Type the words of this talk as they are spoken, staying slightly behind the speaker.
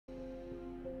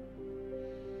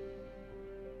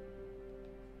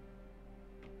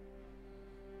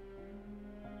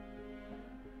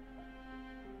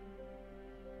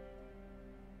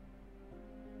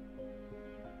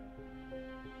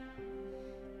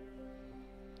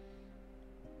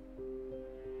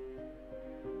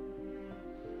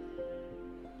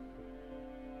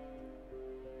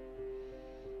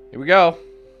we go.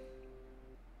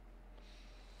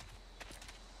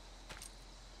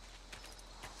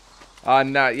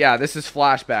 No, yeah, this is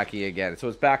flashbacky again, so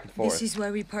it's back and forth. This is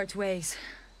where we part ways.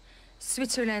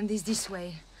 Switzerland is this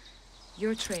way.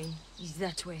 Your train is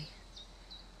that way.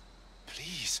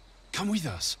 Please, come with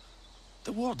us.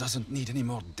 The war doesn't need any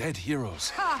more dead heroes.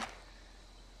 Ha!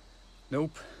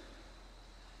 Nope.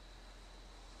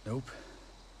 Nope.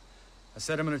 I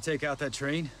said I'm gonna take out that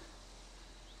train.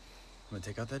 I'm gonna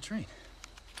take out that train.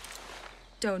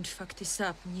 Don't fuck this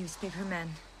up, newspaper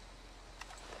man.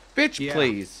 Bitch, Yeah.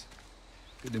 please.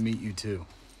 Good to meet you too.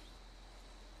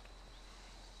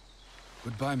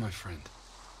 Goodbye, my friend.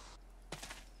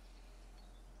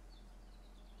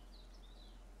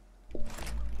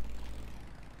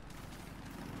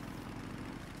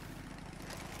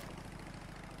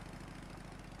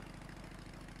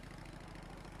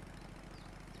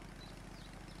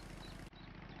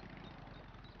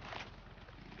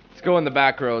 Let's go in the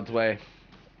back roads way.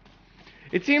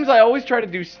 It seems I always try to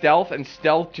do stealth, and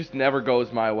stealth just never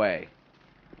goes my way.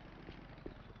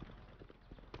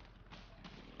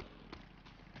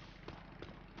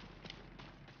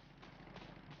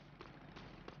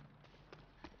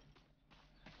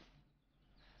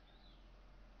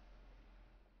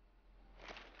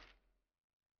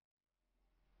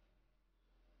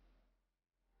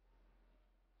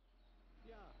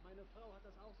 Meine Frau hat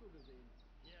das auch so gesehen.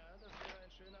 Ja, das wäre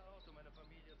ein schöner Ort, um eine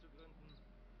Familie zu gründen.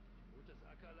 Gutes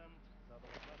Ackerland,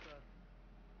 sauberes Wasser.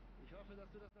 Ich hoffe, dass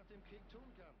du das nach dem Krieg tun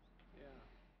kannst. Ja.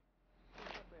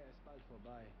 Ich hoffe, er ist bald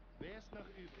vorbei. Wer ist noch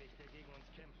übrig, der gegen uns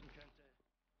kämpfen könnte?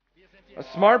 Wir sind die A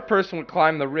smart person would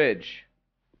climb the ridge.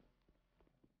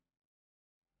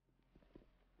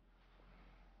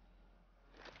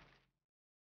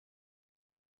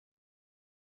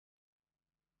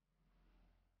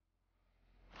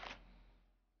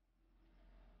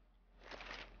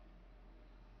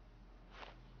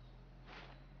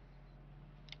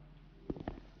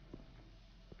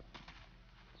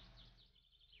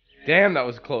 Damn, that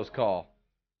was a close call.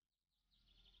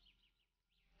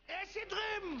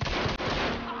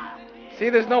 See,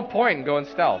 there's no point in going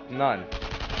stealth. None.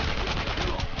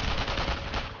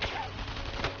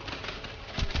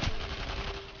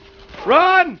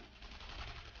 Run!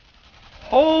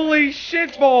 Holy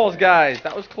shit balls, guys.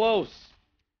 That was close.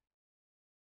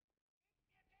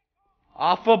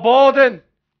 Off of Bolden.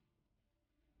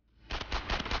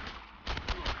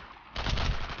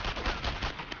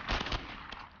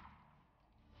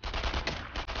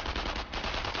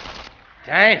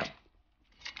 Damn.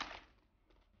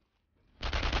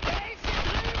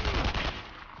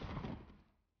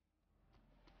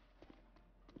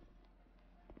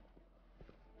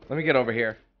 Let me get over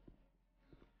here.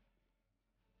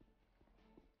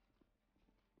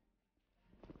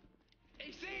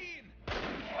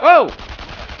 Oh!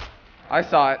 I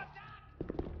saw it.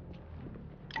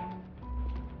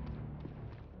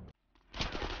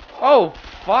 Oh,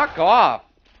 fuck off.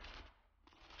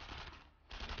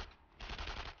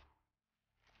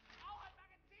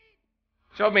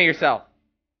 Show me yourself.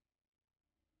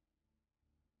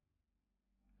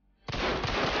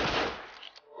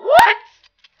 What?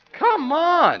 Come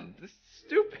on. This is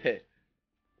stupid.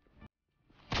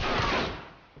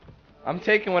 I'm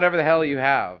taking whatever the hell you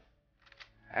have.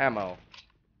 Ammo.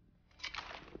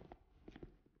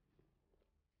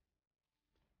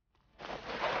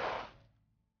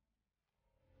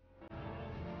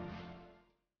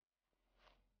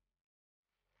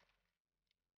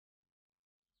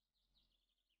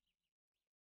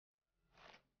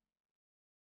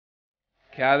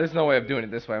 Yeah, there's no way of doing it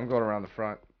this way. I'm going around the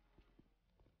front.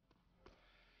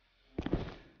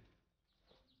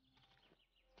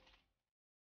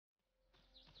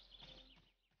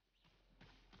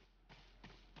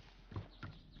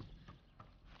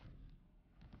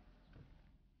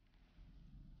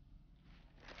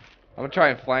 I'm gonna try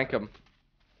and flank him.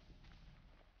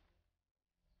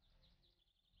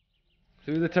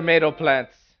 Through the tomato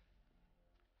plants.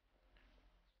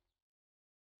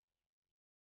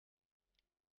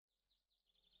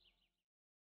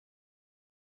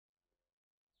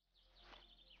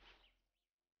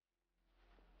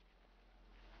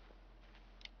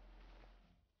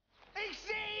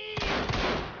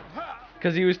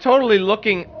 Because he was totally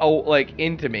looking, like,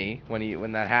 into me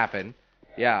when that happened.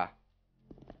 Yeah.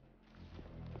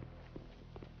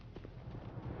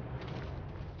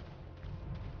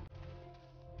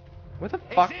 What the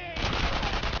fuck?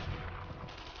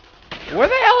 Where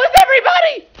the hell is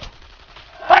everybody?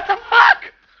 What the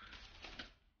fuck?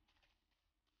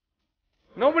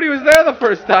 Nobody was there the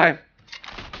first time.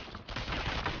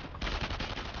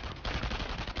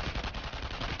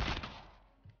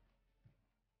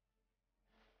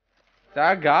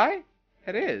 that a guy?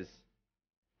 It is.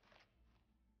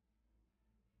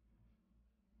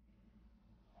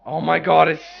 Oh my god,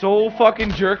 it's so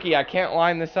fucking jerky. I can't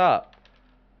line this up.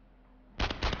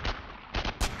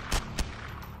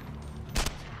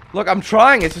 Look, I'm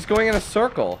trying. It's just going in a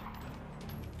circle.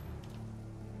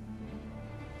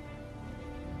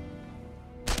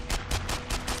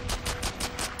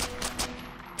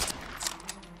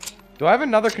 Do I have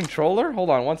another controller? Hold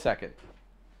on 1 second.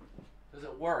 Does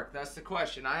it work? That's the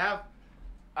question. I have...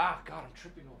 Ah, God, I'm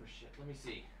tripping over shit. Let me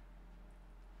see.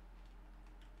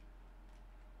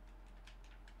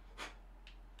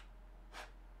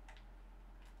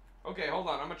 Okay, hold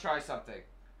on. I'm gonna try something.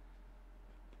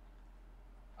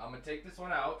 I'm gonna take this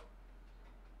one out.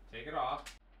 Take it off.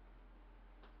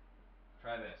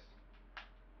 Try this.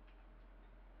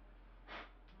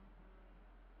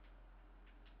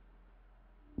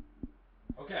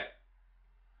 Okay.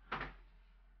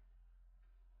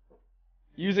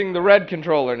 Using the red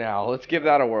controller now. Let's give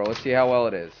that a whirl. Let's see how well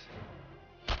it is.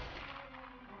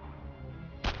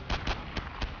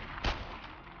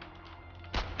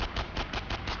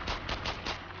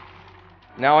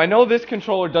 Now, I know this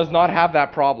controller does not have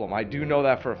that problem. I do know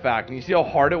that for a fact. And you see how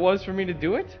hard it was for me to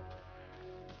do it?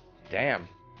 Damn.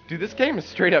 Dude, this game is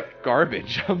straight up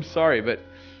garbage. I'm sorry, but...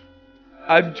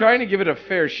 I'm trying to give it a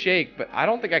fair shake, but I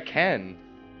don't think I can.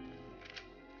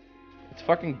 It's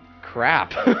fucking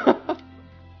crap.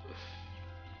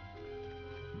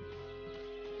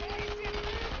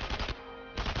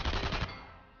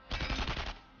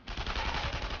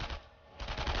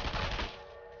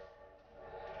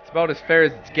 It's about as fair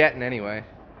as it's getting anyway.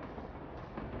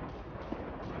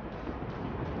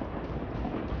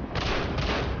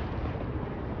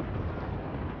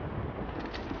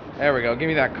 There we go. Give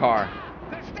me that car.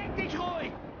 Versteck dich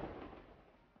ruhig!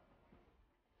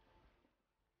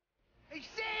 Ich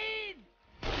seh ihn!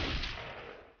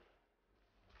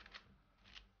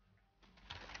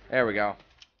 There we go.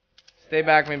 Stay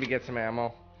back, maybe get some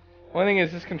ammo. One thing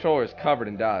is, this controller is covered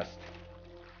in dust.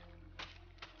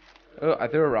 Oh, I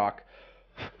threw a rock.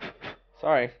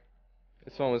 Sorry.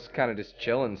 This one was kind of just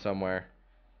chilling somewhere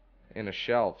in a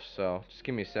shelf, so just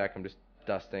give me a sec. I'm just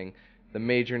dusting the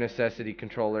major necessity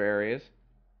controller areas.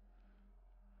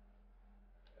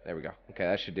 There we go. Okay,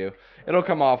 that should do. It'll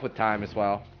come off with time as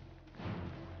well.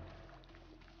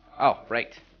 Oh,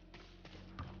 right.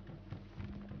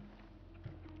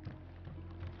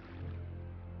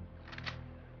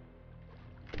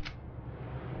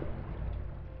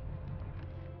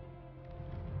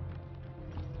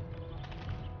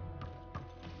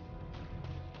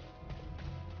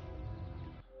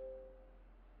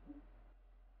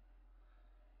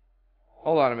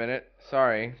 Hold on a minute.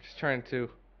 Sorry. Just trying to...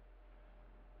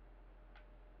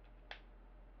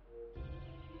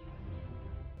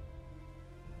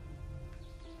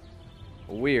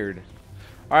 Weird.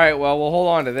 Alright, well, we'll hold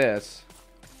on to this.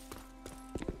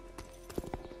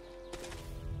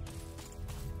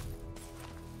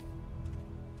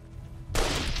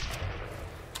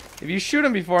 If you shoot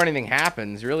him before anything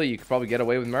happens, really, you could probably get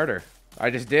away with murder.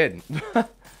 I just did.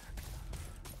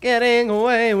 Getting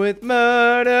away with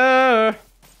murder.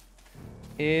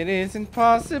 It isn't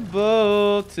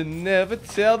possible to never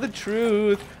tell the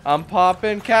truth. I'm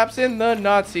popping caps in the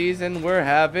Nazis and we're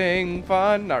having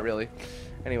fun. Not really.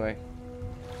 Anyway.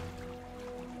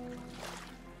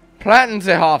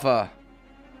 Plattenseehofer.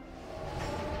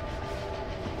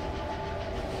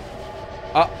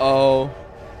 Uh-oh.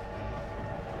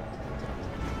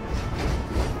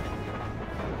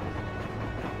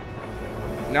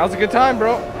 Now's a good time,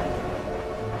 bro.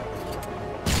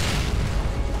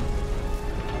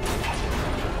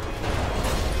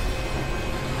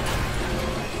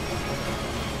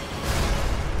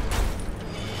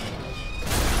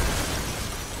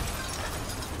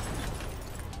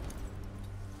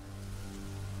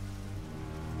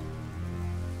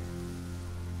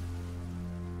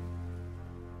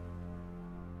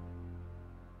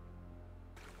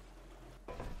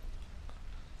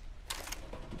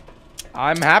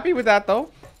 I'm happy with that,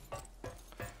 though.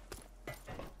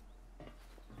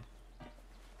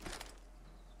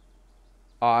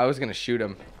 Oh, I was gonna shoot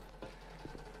him.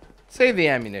 Save the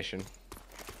ammunition.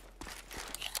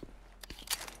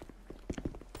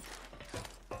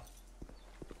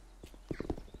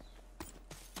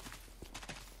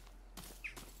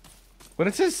 When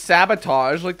it says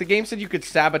sabotage, like the game said you could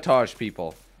sabotage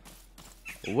people.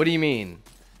 What do you mean?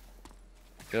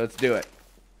 Okay, let's do it.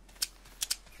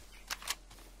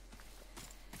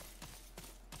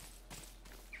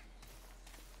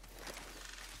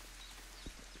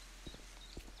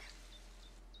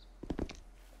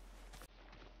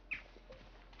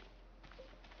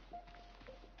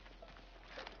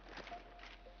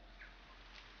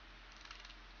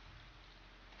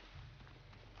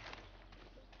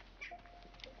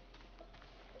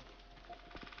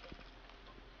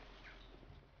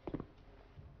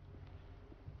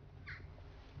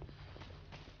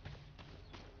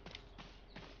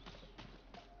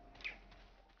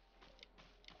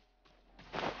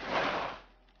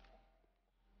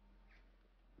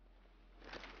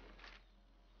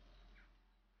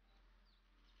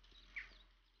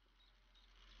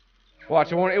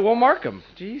 Watch, it won't mark him.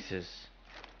 Jesus.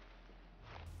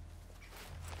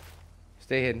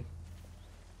 Stay hidden.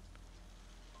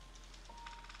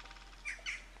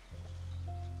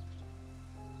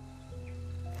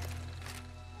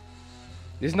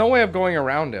 There's no way of going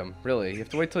around him, really. You have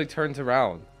to wait till he turns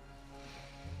around.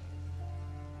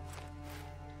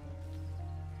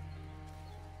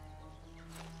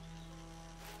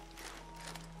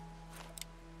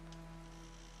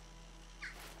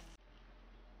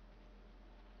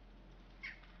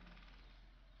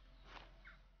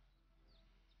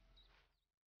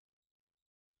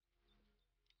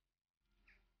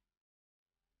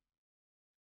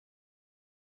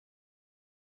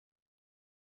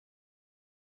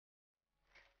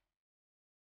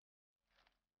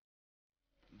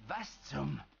 Was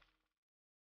zum...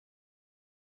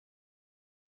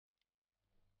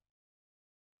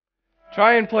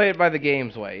 Try and play it by the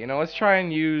game's way. You know, let's try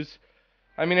and use...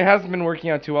 I mean, it hasn't been working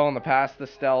out too well in the past, the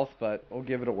stealth, but we'll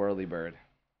give it a whirly bird.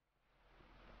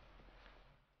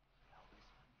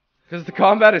 Because the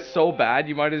combat is so bad,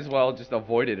 you might as well just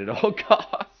avoid it at all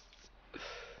costs.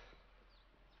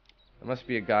 There must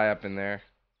be a guy up in there.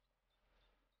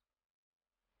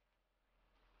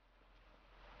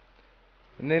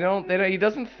 And he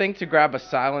doesn't think to grab a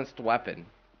silenced weapon.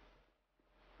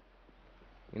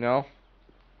 You know?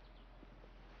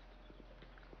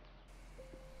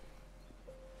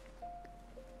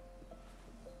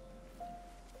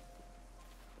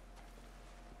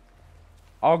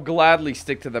 I'll gladly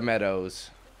stick to the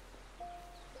meadows.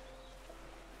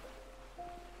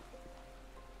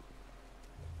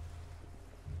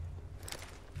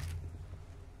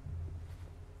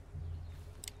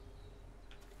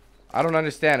 I don't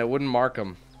understand. It wouldn't mark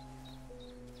him.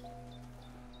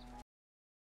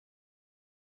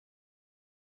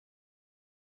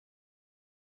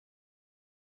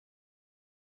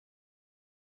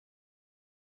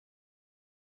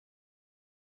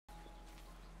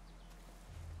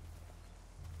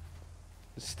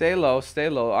 Stay low, stay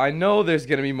low. I know there's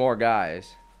gonna be more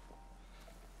guys.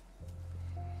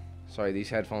 Sorry, these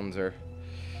headphones are...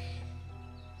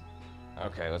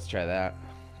 Okay, let's try that.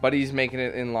 But he's making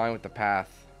it in line with the path.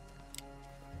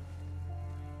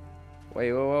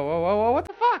 Wait, whoa, whoa, whoa, whoa, whoa, what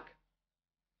the fuck?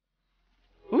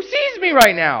 Who sees me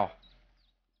right now?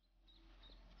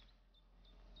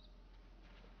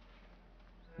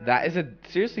 That is a...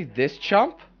 Seriously, this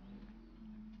chump?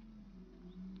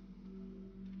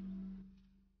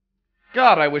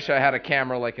 God, I wish I had a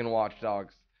camera like in Watch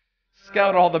Dogs.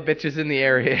 Scout all the bitches in the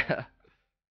area.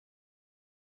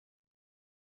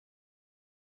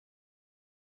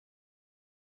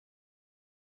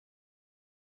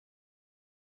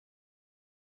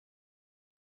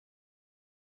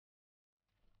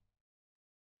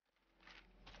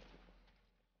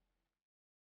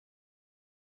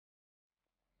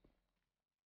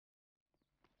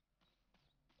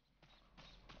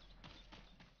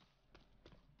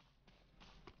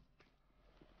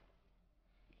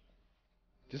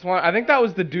 I think that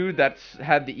was the dude that's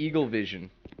had the eagle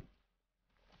vision.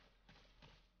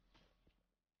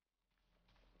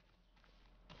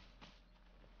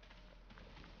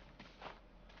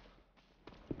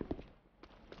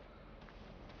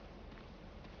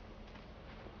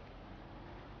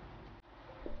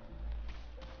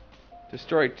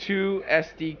 Destroy 2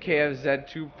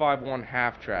 SDKFZ251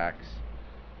 half tracks.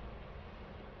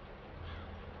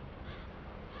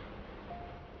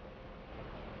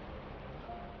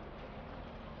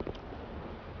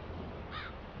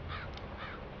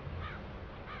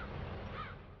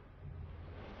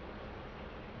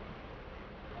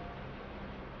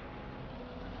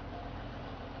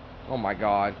 Oh my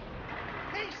god.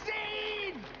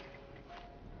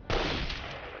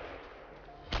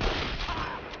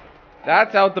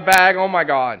 That's out the bag. Oh my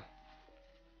god.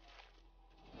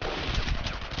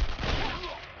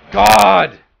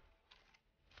 God!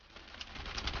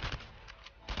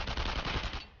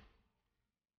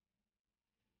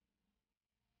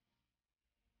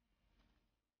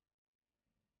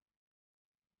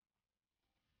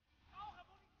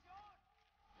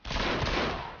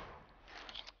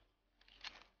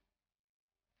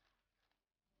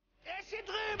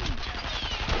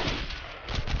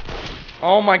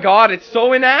 Oh my god, it's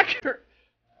so inaccurate.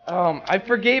 I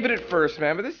forgave it at first,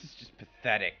 man, but this is just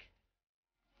pathetic.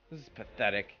 This is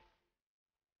pathetic.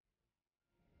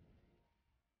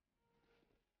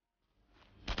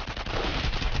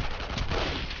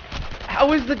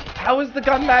 How is the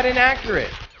gun that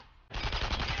inaccurate?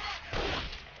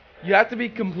 You have to be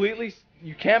completely...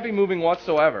 You can't be moving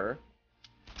whatsoever.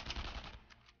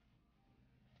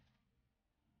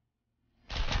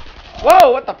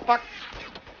 Whoa, what the fuck?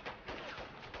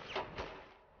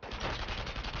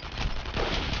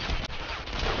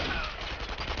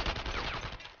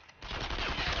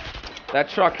 That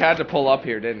truck had to pull up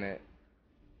here, didn't it?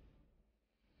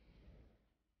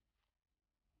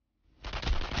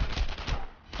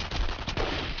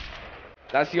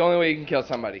 That's the only way you can kill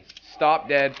somebody. Stop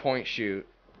dead, point, shoot.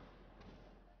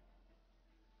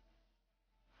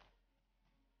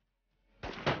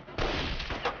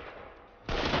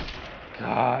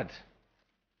 God.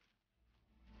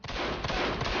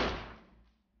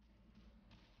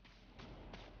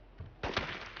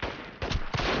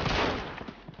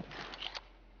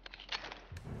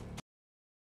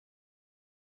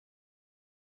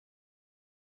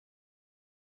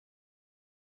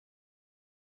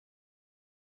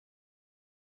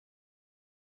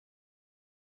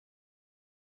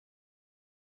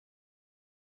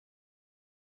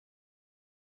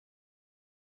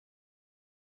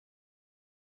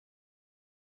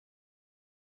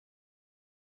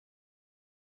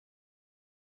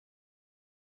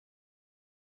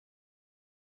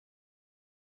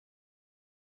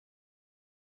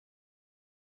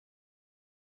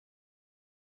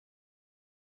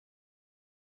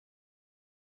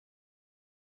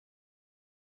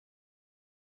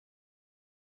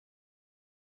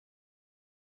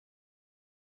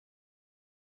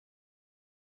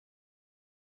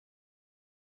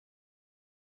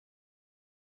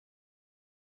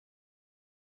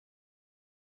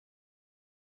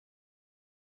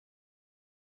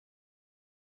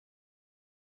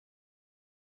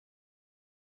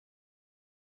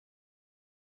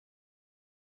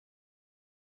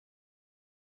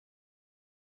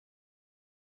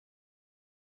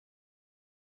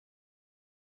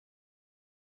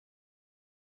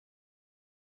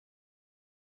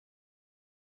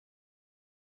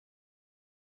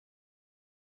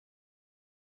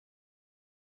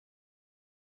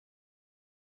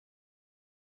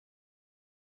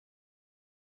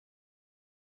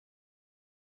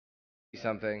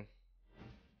 Something.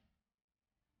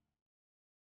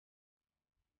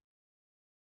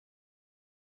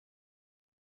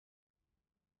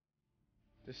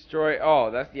 Destroy. Oh,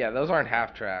 that's, yeah, those aren't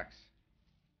half tracks.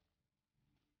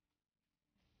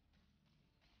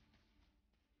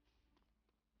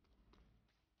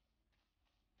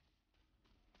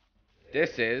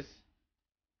 This is.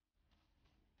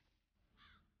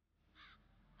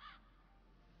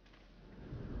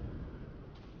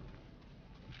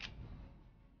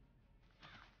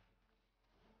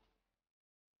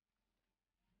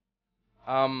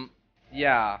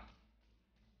 Yeah.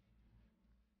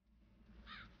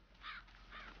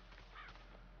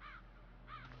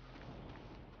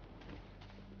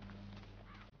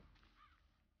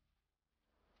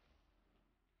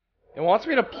 It wants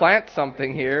me to plant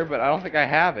something here, but I don't think I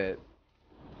have it.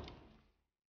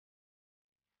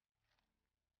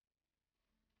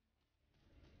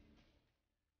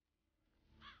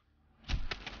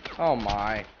 Oh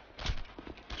my.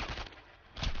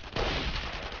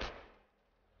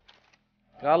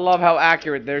 I love how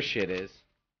accurate their shit is.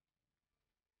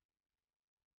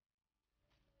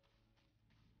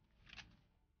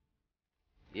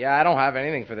 Yeah, I don't have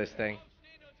anything for this thing.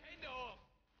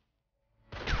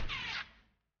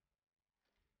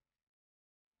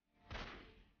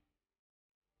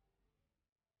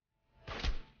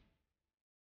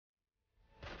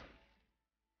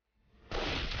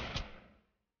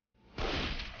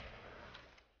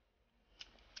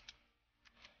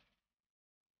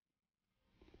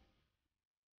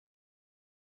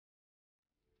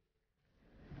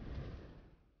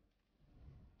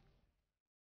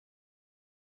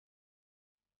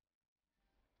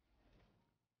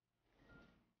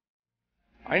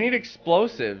 I need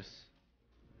explosives.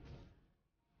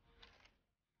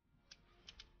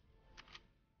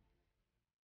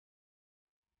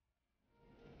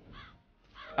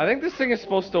 I think this thing is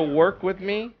supposed to work with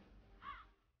me.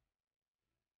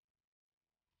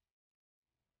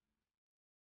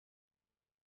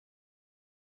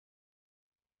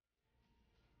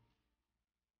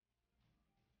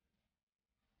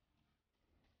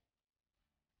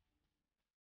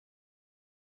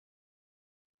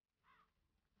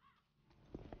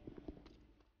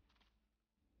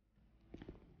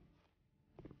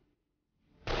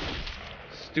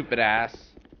 Stupid ass.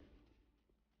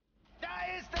 Da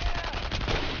ist er!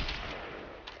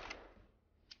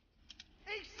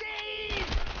 Ich sehe ihn!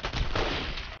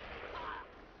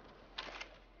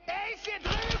 Ist hier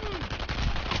drüben!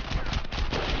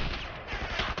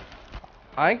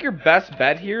 I think your best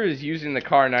bet here is using the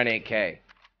car 98K.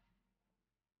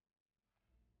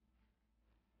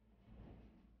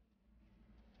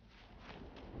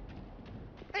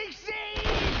 Ich sehe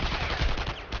ihn!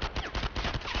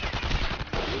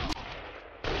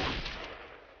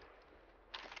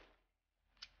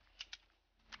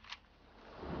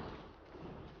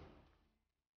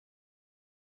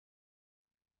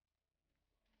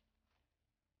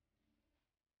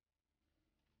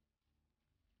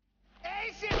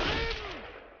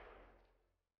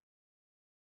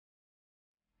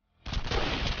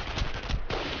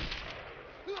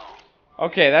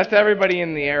 Okay, that's everybody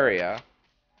in the area.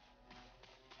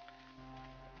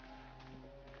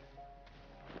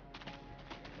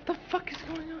 What the fuck is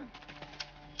going on?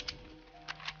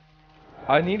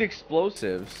 I need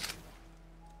explosives.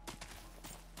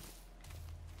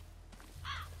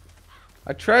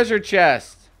 A treasure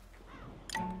chest.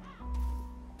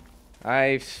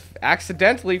 I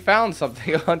accidentally found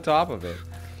something on top of it.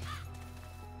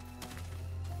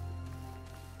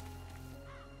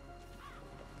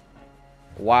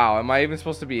 Wow, am I even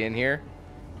supposed to be in here?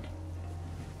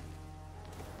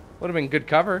 Would have been good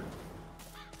cover.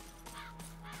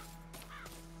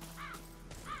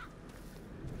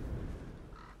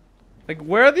 Like,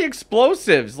 where are the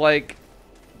explosives? Like,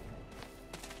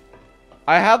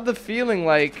 I have the feeling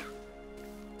like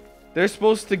they're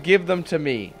supposed to give them to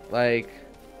me. Like,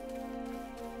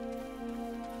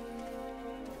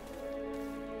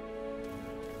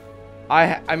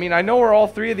 I mean, I know where all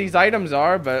three of these items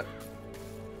are, but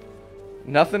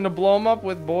nothing to blow them up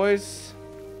with, boys.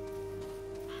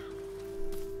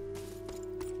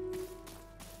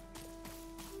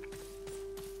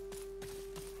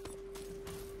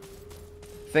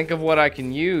 Think of what I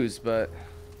can use, but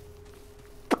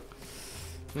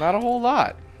not a whole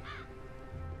lot.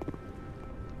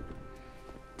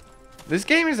 This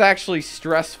game is actually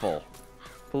stressful.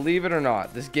 Believe it or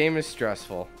not, this game is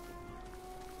stressful.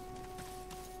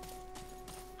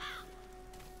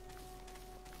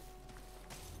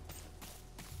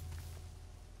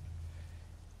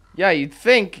 Yeah, you'd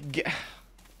think...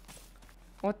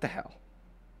 What the hell?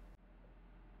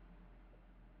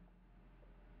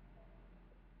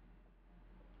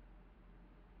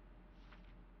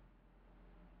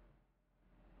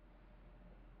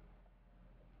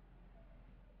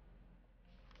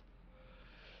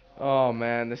 Oh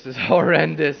man, this is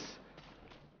horrendous.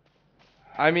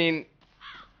 I mean,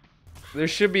 there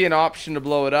should be an option to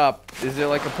blow it up. Is it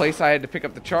like a place I had to pick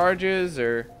up the charges,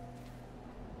 or...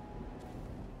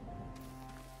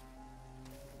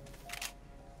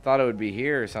 Thought it would be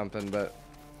here or something, but...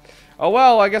 Oh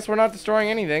well, I guess we're not destroying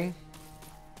anything.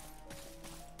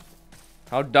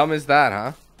 How dumb is that,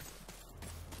 huh?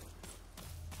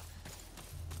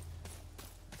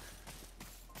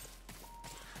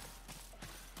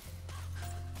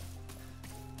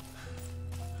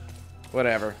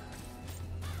 Whatever.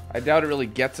 I doubt it really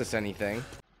gets us anything.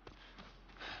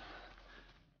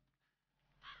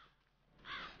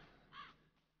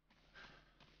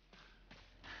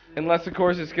 Unless, of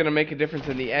course, it's going to make a difference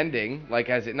in the ending. Like,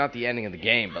 as it, not the ending of the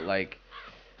game, but like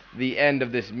the end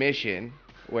of this mission,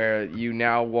 where you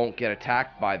now won't get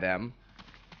attacked by them.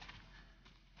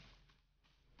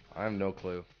 I have no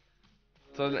clue.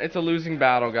 So it's a losing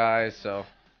battle, guys, so...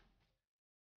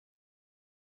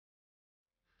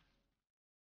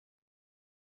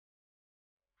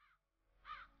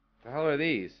 The hell are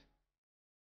these?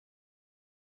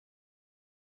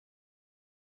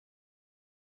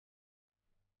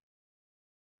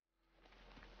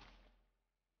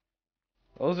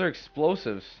 Those are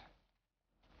explosives.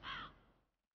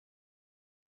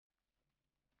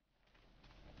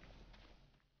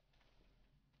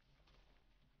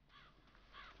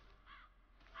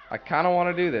 I kind of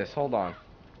want to do this. Hold on.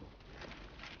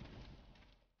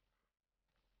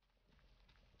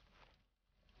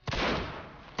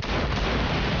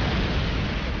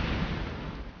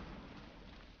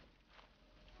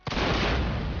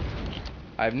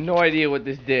 I have no idea what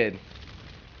this did.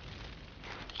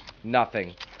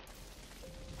 Nothing.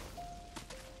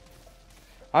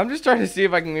 I'm just trying to see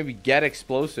if I can maybe get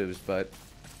explosives, but...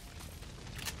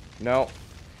 No.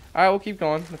 Alright, we'll keep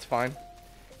going. That's fine.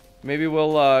 Maybe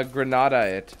we'll, Granada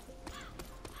it.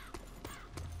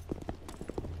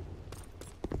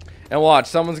 And watch,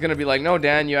 someone's gonna be like, no,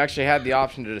 Dan, you actually had the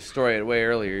option to destroy it way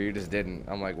earlier. You just didn't.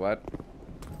 I'm like, what?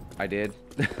 I did.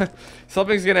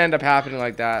 Something's gonna end up happening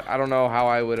like that. I don't know how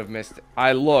I would have missed it.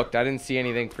 I looked. I didn't see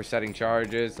anything for setting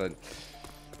charges.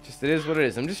 Just, it is what it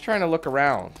is. I'm just trying to look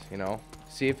around, you know.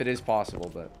 See if it is possible,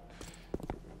 but...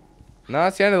 No,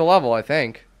 that's the end of the level, I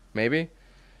think. Maybe.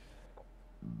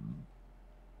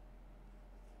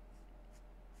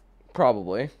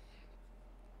 Probably.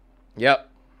 Yep.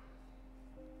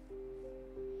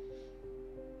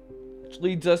 Which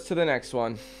leads us to the next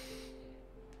one.